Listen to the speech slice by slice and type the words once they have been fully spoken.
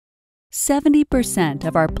70%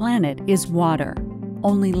 of our planet is water.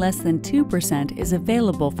 Only less than 2% is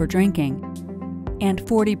available for drinking. And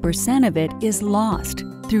 40% of it is lost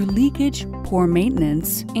through leakage, poor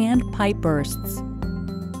maintenance, and pipe bursts.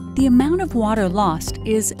 The amount of water lost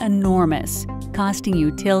is enormous, costing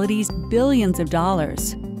utilities billions of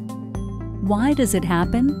dollars. Why does it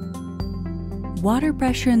happen? Water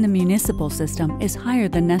pressure in the municipal system is higher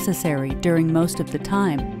than necessary during most of the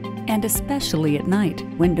time, and especially at night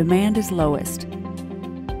when demand is lowest.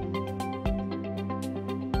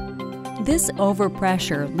 This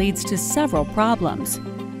overpressure leads to several problems: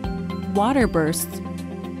 water bursts,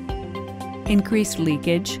 increased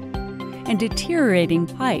leakage, and deteriorating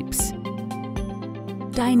pipes.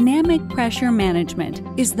 Dynamic pressure management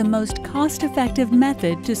is the most cost-effective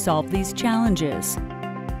method to solve these challenges.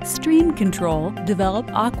 Stream Control developed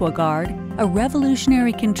Aqua-Guard, a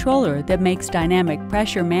revolutionary controller that makes dynamic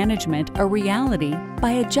pressure management a reality by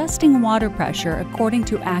adjusting water pressure according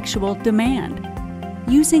to actual demand.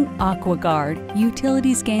 Using Aqua-Guard,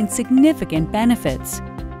 utilities gain significant benefits: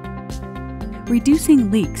 reducing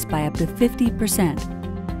leaks by up to 50%,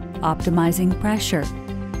 optimizing pressure,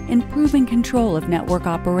 improving control of network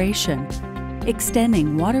operation,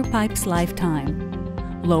 extending water pipes' lifetime,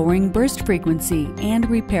 lowering burst frequency and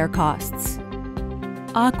repair costs.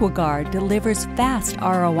 Aqua-Guard delivers fast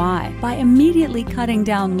ROI by immediately cutting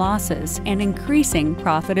down losses and increasing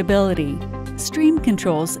profitability. Stream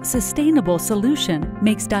Control's sustainable solution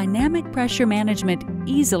makes dynamic pressure management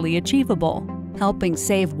easily achievable, helping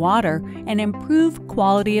save water and improve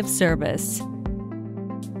quality of service.